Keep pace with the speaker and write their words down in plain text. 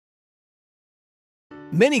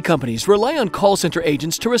Many companies rely on call center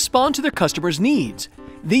agents to respond to their customers' needs.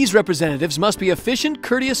 These representatives must be efficient,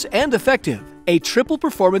 courteous, and effective, a triple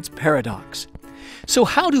performance paradox. So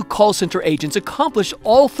how do call center agents accomplish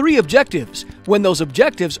all three objectives when those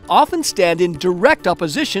objectives often stand in direct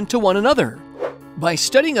opposition to one another? By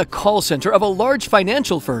studying a call center of a large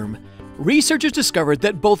financial firm, researchers discovered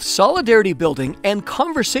that both solidarity building and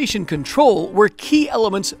conversation control were key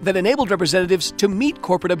elements that enabled representatives to meet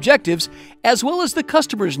corporate objectives as well as the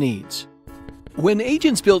customer's needs. When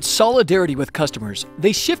agents built solidarity with customers,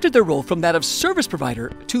 they shifted their role from that of service provider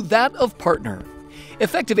to that of partner.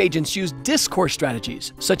 Effective agents use discourse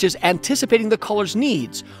strategies, such as anticipating the caller's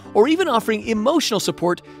needs or even offering emotional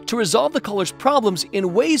support to resolve the caller's problems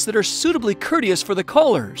in ways that are suitably courteous for the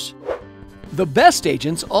callers. The best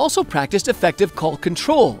agents also practiced effective call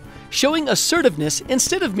control, showing assertiveness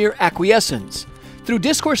instead of mere acquiescence. Through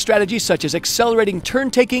discourse strategies such as accelerating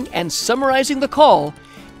turn-taking and summarizing the call,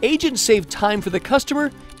 agents saved time for the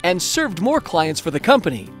customer and served more clients for the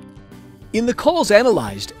company. In the calls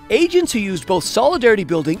analyzed, agents who used both solidarity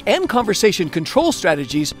building and conversation control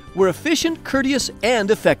strategies were efficient, courteous,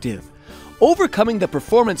 and effective, overcoming the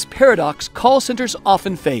performance paradox call centers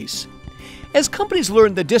often face. As companies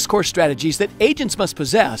learn the discourse strategies that agents must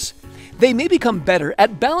possess, they may become better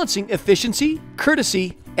at balancing efficiency,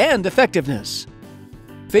 courtesy, and effectiveness.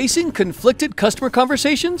 Facing conflicted customer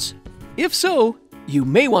conversations? If so, you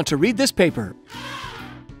may want to read this paper.